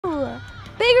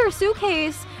bigger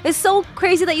suitcase is so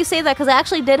crazy that you say that, because I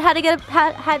actually did have to get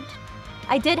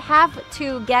I did have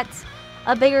to get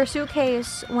a bigger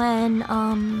suitcase when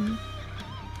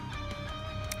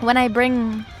I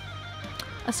bring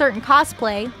a certain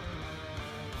cosplay,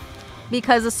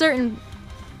 because a certain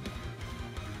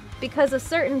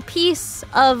piece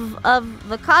of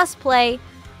the cosplay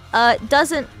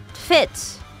doesn't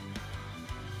fit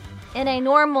in a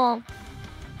normal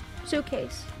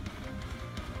suitcase.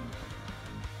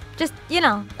 Just, you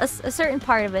know, a certain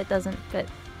part of it doesn't fit.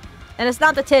 And it's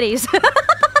not the titties.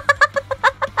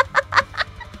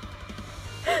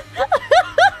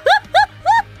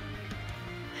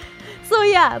 So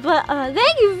yeah, but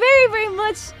thank you very, very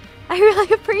much. I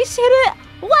really appreciate it.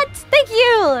 What? Thank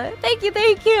you. Thank you,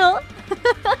 thank you.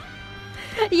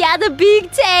 Yeah, the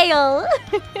big tail.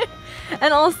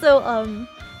 And also,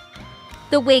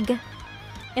 the wig.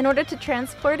 In order to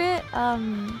transport it,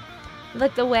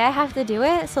 like the way I have to do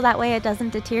it, so that way it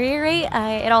doesn't deteriorate,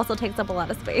 it also takes up a lot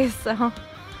of space, so...